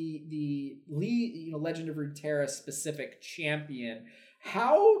about the Legend of Runeterra specific champion.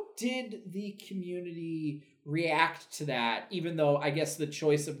 How did the community react to that, even though I guess the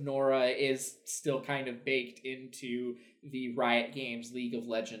choice of Nora is still kind of baked into the Riot Games League of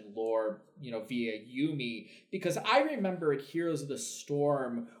Legends lore, via Yuumi? Because I remember at Heroes of the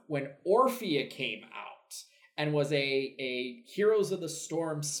Storm when Orphea came out and was a Heroes of the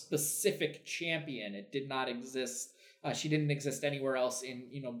Storm specific champion. It did not exist. She didn't exist anywhere else in,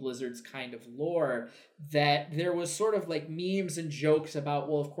 Blizzard's kind of lore, that there was sort of like memes and jokes about,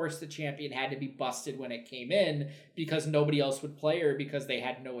 well, of course the champion had to be busted when it came in because nobody else would play her because they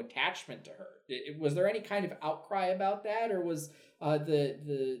had no attachment to her. Was there any kind of outcry about that, or was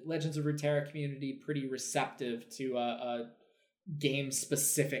the Legends of Runeterra community pretty receptive to a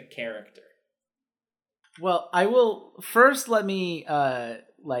game-specific character? Well, I will first let me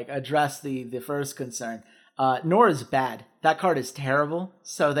address the first concern. Nora's bad. That card is terrible.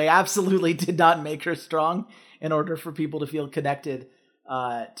 So they absolutely did not make her strong in order for people to feel connected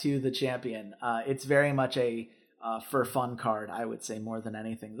to the champion. It's very much a for fun card, I would say, more than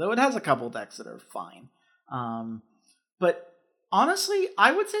anything. Though it has a couple decks that are fine. But honestly,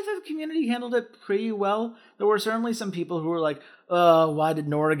 I would say that the community handled it pretty well. There were certainly some people who were like, why did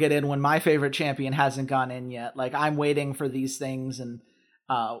Nora get in when my favorite champion hasn't gone in yet? Like, I'm waiting for these things and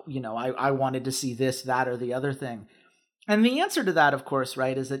I wanted to see this, that, or the other thing. And the answer to that, of course,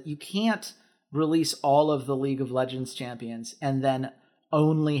 right, is that you can't release all of the League of Legends champions and then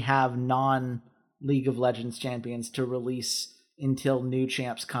only have non-League of Legends champions to release until new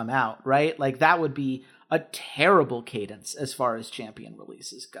champs come out, right? Like, that would be a terrible cadence as far as champion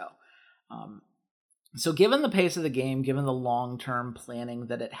releases go. So given the pace of the game, given the long-term planning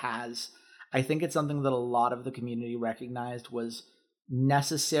that it has, I think it's something that a lot of the community recognized was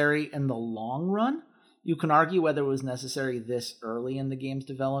necessary in the long run. You can argue whether it was necessary this early in the game's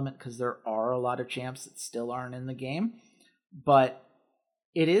development because there are a lot of champs that still aren't in the game, but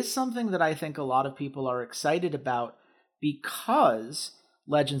it is something that I think a lot of people are excited about because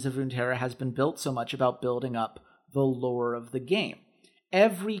Legends of Runeterra has been built so much about building up the lore of the game.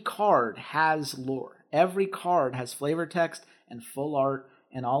 Every card has lore. Every card has flavor text and full art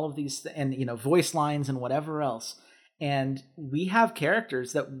and all of these and voice lines and whatever else. And we have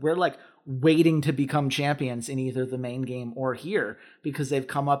characters that we're like waiting to become champions in either the main game or here because they've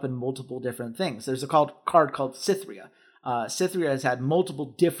come up in multiple different things. There's a card called Cytherea. Cytherea has had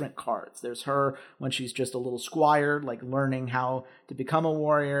multiple different cards. There's her when she's just a little squire, like learning how to become a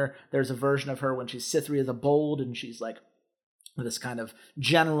warrior. There's a version of her when she's Cytherea the Bold, and she's like this kind of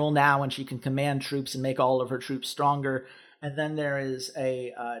general now, and she can command troops and make all of her troops stronger. And then there is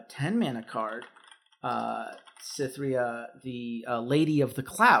a 10-mana card, Cytherea, the Lady of the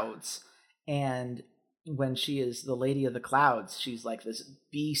Clouds. And when she is the Lady of the Clouds, she's like this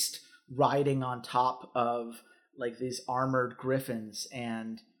beast riding on top of like these armored griffins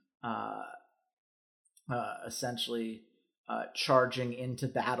and essentially charging into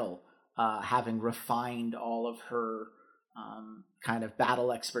battle, having refined all of her kind of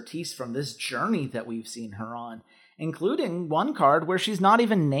battle expertise from this journey that we've seen her on, including one card where she's not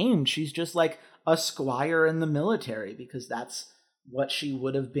even named. She's just like a squire in the military because that's what she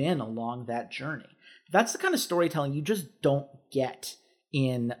would have been along that journey. That's the kind of storytelling you just don't get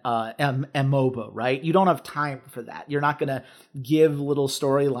in MOBA, right? You don't have time for that. You're not going to give little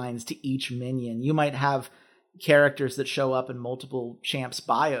storylines to each minion. You might have characters that show up in multiple champs'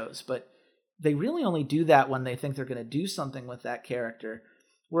 bios, but they really only do that when they think they're going to do something with that character.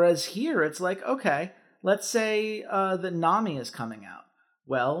 Whereas here, it's like, okay, let's say that Nami is coming out.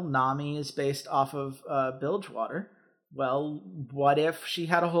 Well, Nami is based off of Bilgewater. Well, what if she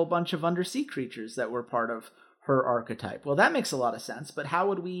had a whole bunch of undersea creatures that were part of her archetype? Well, that makes a lot of sense, but how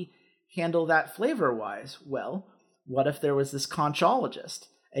would we handle that flavor-wise? Well, what if there was this conchologist,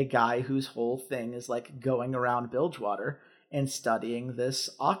 a guy whose whole thing is like going around Bilgewater and studying this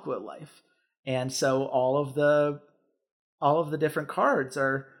aqua life? And so all of the different cards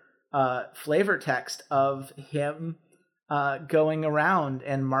are flavor text of him going around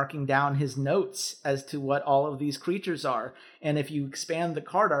and marking down his notes as to what all of these creatures are. And if you expand the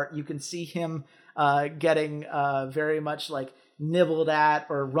card art, you can see him getting very much like nibbled at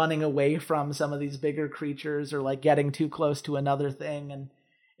or running away from some of these bigger creatures or like getting too close to another thing. And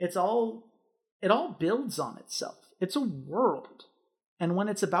it all builds on itself. It's a world. And when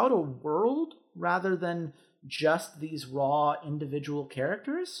it's about a world rather than just these raw individual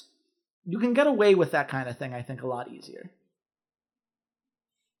characters, you can get away with that kind of thing, I think, a lot easier.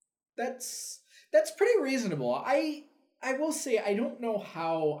 That's pretty reasonable. I I will say I don't know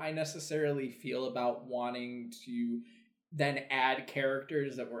how I necessarily feel about wanting to then add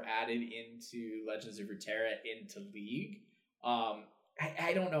characters that were added into Legends of Runeterra into League.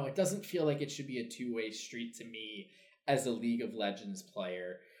 I don't know. It doesn't feel like it should be a two-way street to me as a League of Legends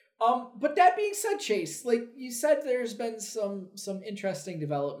player. But that being said, Chase, like you said, there's been some interesting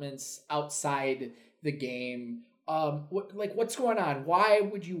developments outside the game. What's going on? Why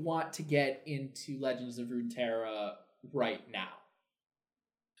would you want to get into Legends of Runeterra right now?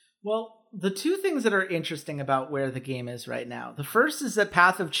 Well, the two things that are interesting about where the game is right now. The first is that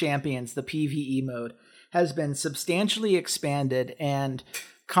Path of Champions, the PvE mode, has been substantially expanded, and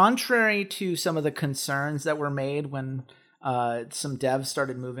contrary to some of the concerns that were made when some devs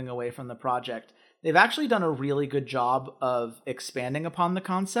started moving away from the project, they've actually done a really good job of expanding upon the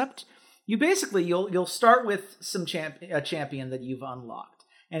concept. You'll start with a champion that you've unlocked,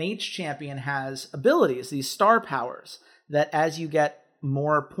 and each champion has abilities, these star powers, that as you get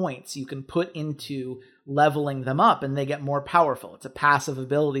more points you can put into leveling them up, and they get more powerful. It's a passive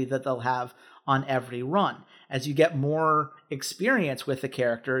ability that they'll have on every run. As you get more experience with the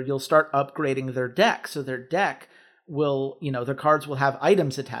character, you'll start upgrading their deck. So their deck will, their cards will have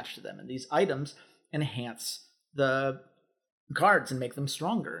items attached to them, and these items enhance the cards and make them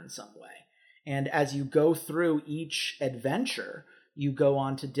stronger in some way. And as you go through each adventure, you go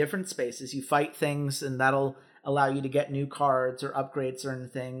on to different spaces, you fight things, and that'll allow you to get new cards or upgrade certain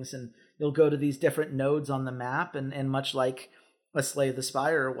things, and you'll go to these different nodes on the map, and much like a Slay the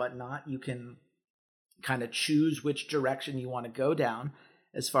Spire or whatnot, you can kind of choose which direction you want to go down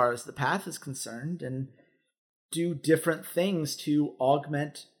as far as the path is concerned, and do different things to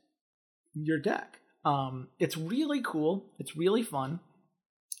augment your deck. It's really cool. It's really fun.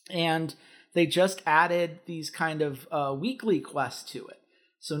 And they just added these kind of weekly quests to it.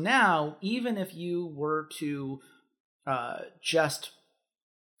 So now, even if you were to just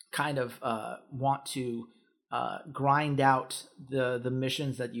kind of want to grind out the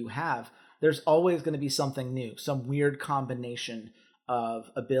missions that you have, there's always going to be something new, some weird combination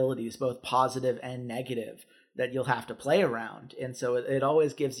of abilities, both positive and negative, that you'll have to play around. And so it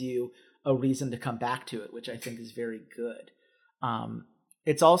always gives you a reason to come back to it, which I think is very good.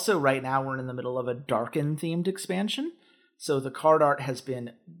 It's also, right now, we're in the middle of a Darken-themed expansion. So the card art has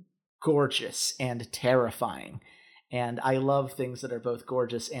been gorgeous and terrifying. And I love things that are both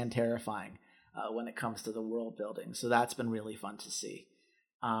gorgeous and terrifying when it comes to the world building. So that's been really fun to see.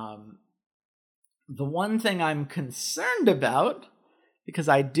 The one thing I'm concerned about, because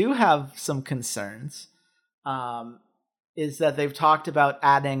I do have some concerns, is that they've talked about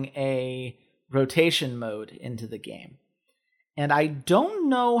adding a rotation mode into the game. And I don't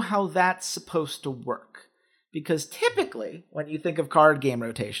know how that's supposed to work. Because typically, when you think of card game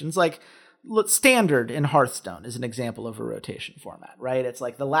rotations, like Standard in Hearthstone is an example of a rotation format, right? It's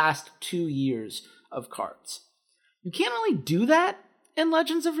like the last 2 years of cards. You can't really do that in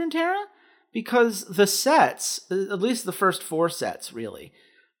Legends of Runeterra, because the sets, at least the first 4 sets really,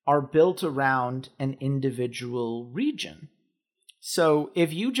 are built around an individual region. So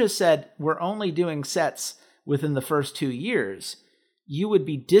if you just said, we're only doing sets within the first 2 years, you would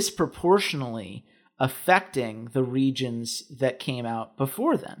be disproportionately affecting the regions that came out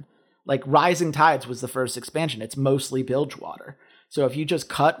before then. Like Rising Tides was the first expansion. It's mostly Bilgewater. So if you just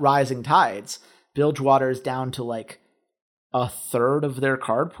cut Rising Tides, Bilgewater is down to like a third of their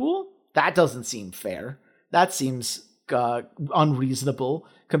card pool. That doesn't seem fair. That seems unreasonable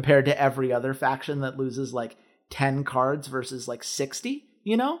compared to every other faction that loses like 10 cards versus like 60,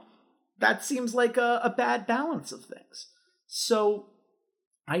 That seems like a bad balance of things. So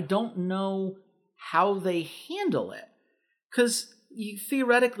I don't know how they handle it. Because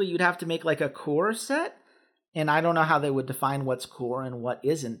theoretically, you'd have to make like a core set, and I don't know how they would define what's core and what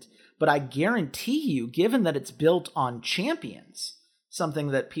isn't. But I guarantee you, given that it's built on champions, something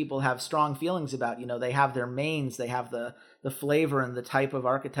that people have strong feelings about, they have their mains, they have the flavor and the type of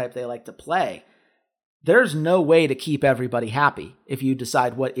archetype they like to play. There's no way to keep everybody happy if you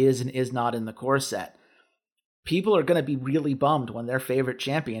decide what is and is not in the core set. People are going to be really bummed when their favorite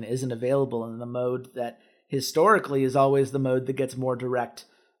champion isn't available in the mode that historically is always the mode that gets more direct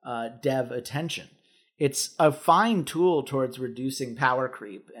dev attention. It's a fine tool towards reducing power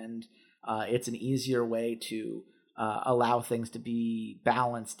creep, and it's an easier way to allow things to be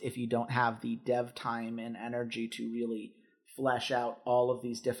balanced if you don't have the dev time and energy to really flesh out all of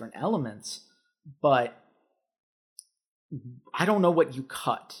these different elements. But I don't know what you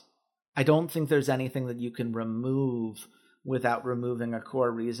cut. I don't think there's anything that you can remove without removing a core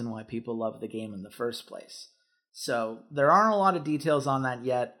reason why people love the game in the first place. So there aren't a lot of details on that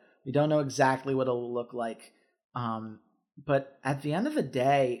yet. We don't know exactly what it'll look like. But at the end of the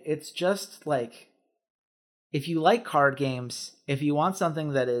day, it's just like, if you like card games, if you want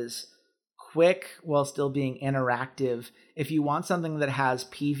something that is quick while still being interactive, if you want something that has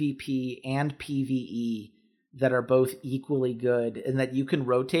PvP and PvE that are both equally good and that you can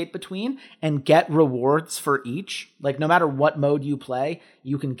rotate between and get rewards for each, like no matter what mode you play,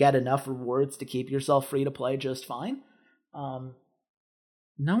 you can get enough rewards to keep yourself free to play just fine. No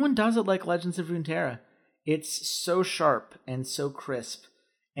one does it like Legends of Runeterra. It's so sharp and so crisp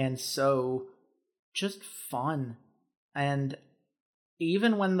and so just fun. And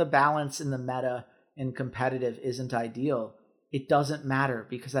even when the balance in the meta and competitive isn't ideal, it doesn't matter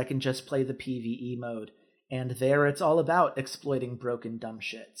because I can just play the PvE mode. And there it's all about exploiting broken dumb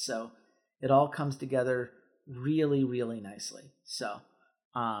shit. So it all comes together really, really nicely. So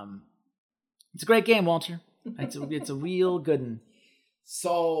it's a great game, Walter. It's a real good one.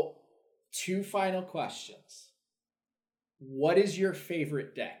 So 2 final questions. What is your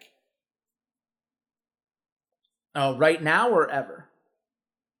favorite deck? Oh, right now or ever?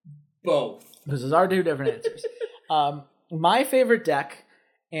 Both. Because those are 2 different answers. My favorite deck,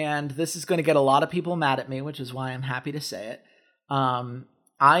 and this is going to get a lot of people mad at me, which is why I'm happy to say it.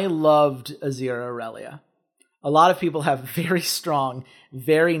 I loved Azira Aurelia. A lot of people have very strong,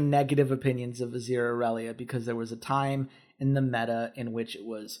 very negative opinions of Azira Aurelia because there was a time in the meta in which it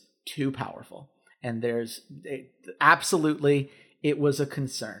was too powerful. And absolutely, it was a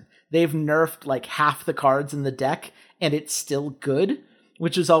concern. They've nerfed like half the cards in the deck, and it's still good,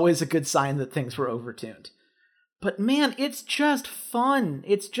 which is always a good sign that things were overtuned. But man, it's just fun.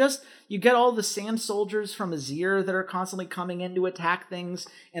 It's just, you get all the sand soldiers from Azir that are constantly coming in to attack things,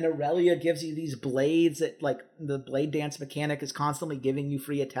 and Aurelia gives you these blades that, like, the blade dance mechanic is constantly giving you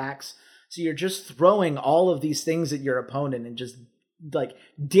free attacks. So you're just throwing all of these things at your opponent and just, like,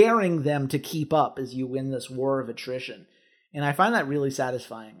 daring them to keep up as you win this war of attrition. And I find that really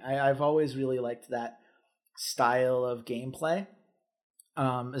satisfying. I've always really liked that style of gameplay,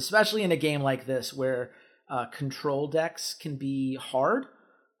 especially in a game like this where control decks can be hard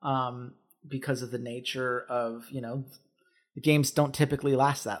because of the nature of, the games don't typically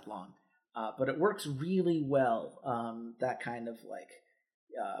last that long. But it works really well, that kind of like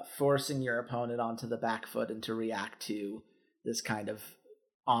forcing your opponent onto the back foot and to react to this kind of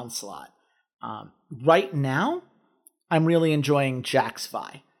onslaught. Right now, I'm really enjoying Jack's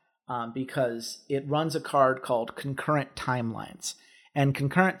Vi because it runs a card called Concurrent Timelines. And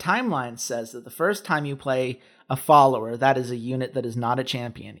Concurrent Timelines says that the first time you play a follower, that is a unit that is not a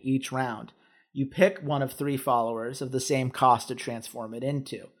champion, each round, you pick one of 3 followers of the same cost to transform it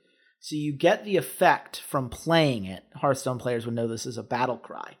into. So you get the effect from playing it. Hearthstone players would know this as a battle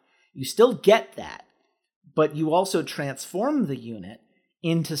cry. You still get that, but you also transform the unit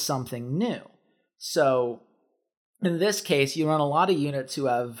into something new. So in this case, you run a lot of units who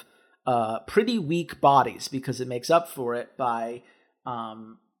have pretty weak bodies because it makes up for it by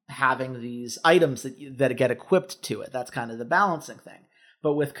having these items that get equipped to it. That's kind of the balancing thing.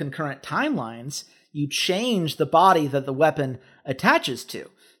 But with Concurrent Timelines, you change the body that the weapon attaches to.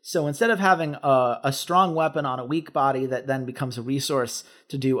 So instead of having a strong weapon on a weak body that then becomes a resource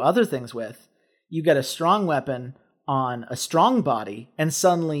to do other things with, you get a strong weapon on a strong body, and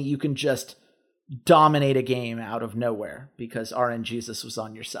suddenly you can just dominate a game out of nowhere because RNGesus was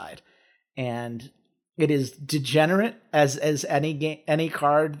on your side. And it is degenerate as any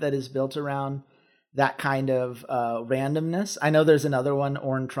card that is built around that kind of randomness. I know there's another one,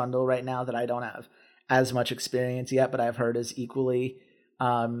 Ornn Trundle, right now that I don't have as much experience yet, but I've heard is equally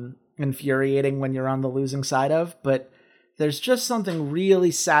infuriating when you're on the losing side of. But there's just something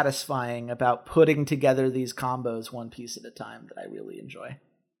really satisfying about putting together these combos one piece at a time that I really enjoy.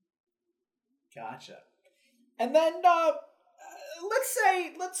 Gotcha. And then let's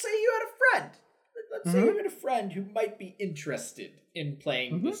say you had a friend. Let's say you had a friend who might be interested in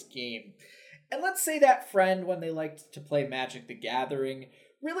playing this game. And let's say that friend, when they liked to play Magic the Gathering,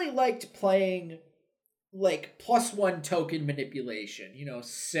 really liked playing like +1 token manipulation,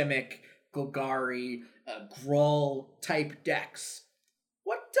 Simic, Golgari, Gruul type decks.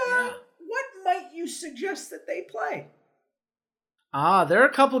 What might you suggest that they play? There are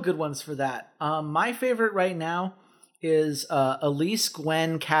a couple good ones for that. My favorite right now is Elise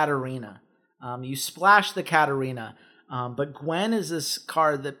Gwen Katarina. You splash the Katarina, but Gwen is this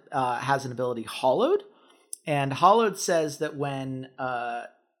card that has an ability Hollowed, and Hollowed says that when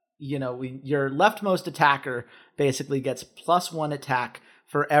your leftmost attacker basically gets +1 attack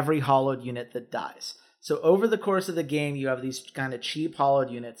for every Hollowed unit that dies. So over the course of the game, you have these kind of cheap Hollowed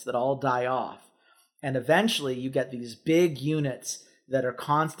units that all die off, and eventually you get these big units that are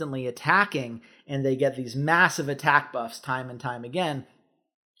constantly attacking, and they get these massive attack buffs time and time again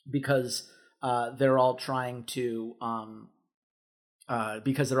because they're all trying to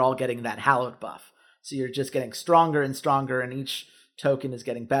because they're all getting that hallowed buff. So you're just getting stronger and stronger, and each token is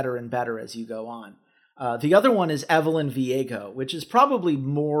getting better and better as you go on. The other one is Evelyn Viego, which is probably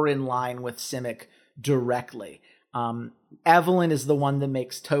more in line with Simic directly. Evelyn is the one that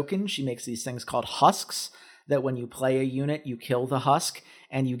makes tokens. She makes these things called husks, that when you play a unit, you kill the husk,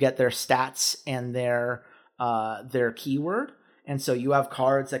 and you get their stats and their keyword. And so you have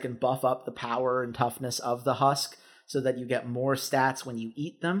cards that can buff up the power and toughness of the husk so that you get more stats when you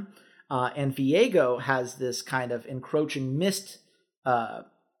eat them. And Viego has this kind of encroaching mist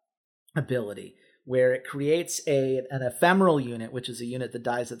ability where it creates an ephemeral unit, which is a unit that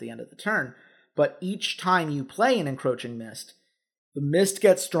dies at the end of the turn. But each time you play an encroaching mist, the mist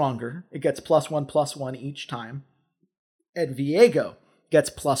gets stronger. It gets +1/+1 each time. And Viego gets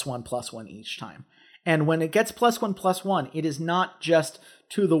 +1/+1 each time. And when it gets +1/+1, it is not just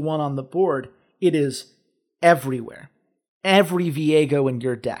to the one on the board. It is everywhere. Every Viego in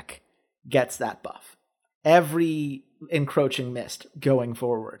your deck gets that buff. Every encroaching mist going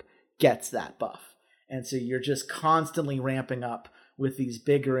forward gets that buff. And so you're just constantly ramping up with these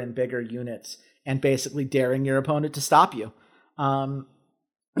bigger and bigger units and basically daring your opponent to stop you.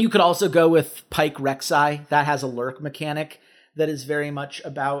 You could also go with Pike Rek'Sai. That has a lurk mechanic that is very much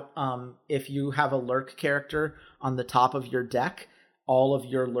about if you have a lurk character on the top of your deck, all of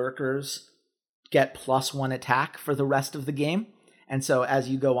your lurkers get +1 attack for the rest of the game. And so as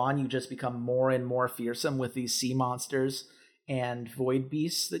you go on, you just become more and more fearsome with these sea monsters and void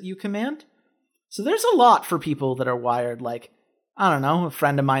beasts that you command. So there's a lot for people that are wired like, I don't know, a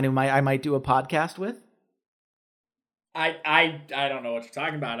friend of mine who I might do a podcast with. I don't know what you're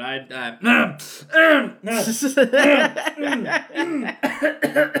talking about. I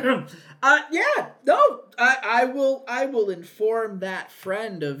will inform that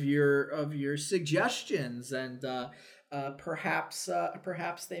friend of your suggestions, and perhaps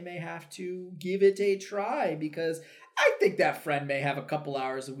they may have to give it a try, because I think that friend may have a couple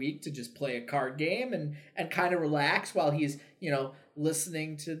hours a week to just play a card game and kind of relax while he's,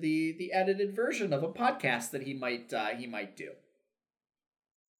 listening to the edited version of a podcast that he might do.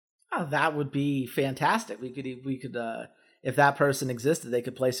 Oh, that would be fantastic. We could if that person existed, they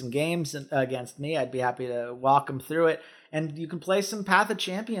could play some games against me. I'd be happy to walk them through it. And you can play some Path of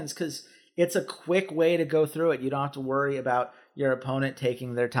Champions because it's a quick way to go through it. You don't have to worry about your opponent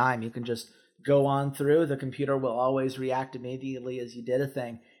taking their time. You can just go on through. The computer will always react immediately as you did a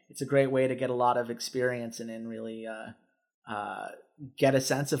thing. It's a great way to get a lot of experience and really get a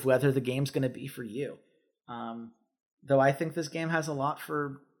sense of whether the game's going to be for you. Though I think this game has a lot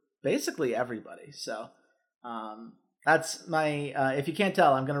for basically everybody. So that's my, if you can't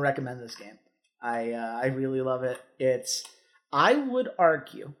tell, I'm going to recommend this game. I really love it. I would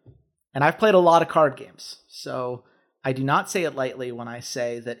argue, and I've played a lot of card games, so I do not say it lightly when I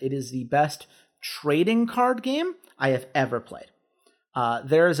say that it is the best trading card game I have ever played.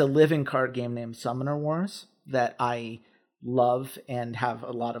 There is a living card game named Summoner Wars that I love and have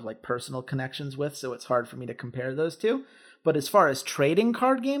a lot of personal connections with, so it's hard for me to compare those two. But as far as trading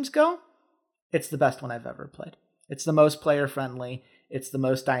card games go, it's the best one I've ever played. It's the most player friendly, it's the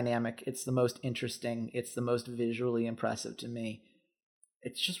most dynamic, it's the most interesting, it's the most visually impressive to me.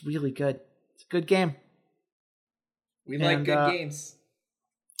 It's just really good. It's a good game. We like good games.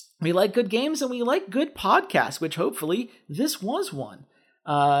 We like good games, and we like good podcasts, which hopefully this was one.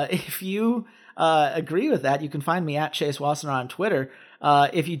 If you agree with that, you can find me at Chase Wassenaar on Twitter.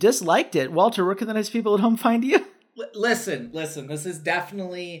 If you disliked it, Walter, where can the nice people at home find you? Listen, this is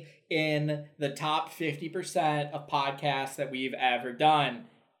definitely in the top 50% of podcasts that we've ever done.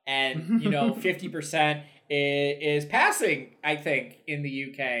 And, 50% is passing, I think, in the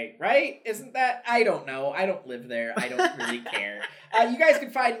UK, right? Isn't that? I don't know. I don't live there. I don't really care. You guys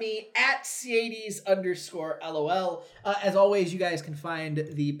can find me at Ciades_LOL. As always, you guys can find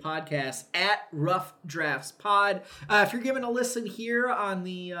the podcast at Rough Drafts Pod. If you're giving a listen here on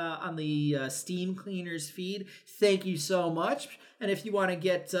the Steam Cleaners feed, thank you so much. And if you want to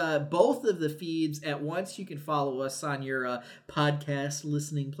get both of the feeds at once, you can follow us on your podcast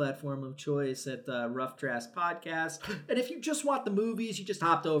listening platform of choice at Rough Drafts Podcast. And if you just want the movies, you just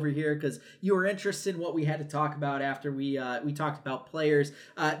hopped over here because you were interested in what we had to talk about after we talked about players.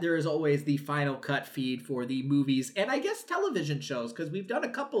 There is always the Final Cut feed for the movies and I guess television shows, because we've done a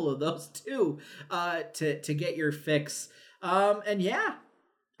couple of those too to get your fix. And yeah,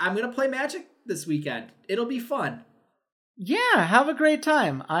 I'm going to play Magic this weekend. It'll be fun. Yeah, have a great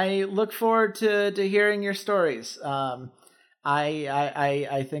time. I look forward to hearing your stories.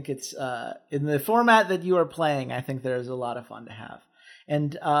 I think it's in the format that you are playing. I think there's a lot of fun to have.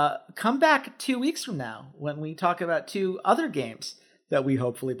 And come back 2 weeks from now when we talk about 2 other games that we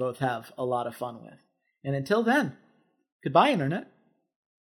hopefully both have a lot of fun with. And until then, goodbye, Internet.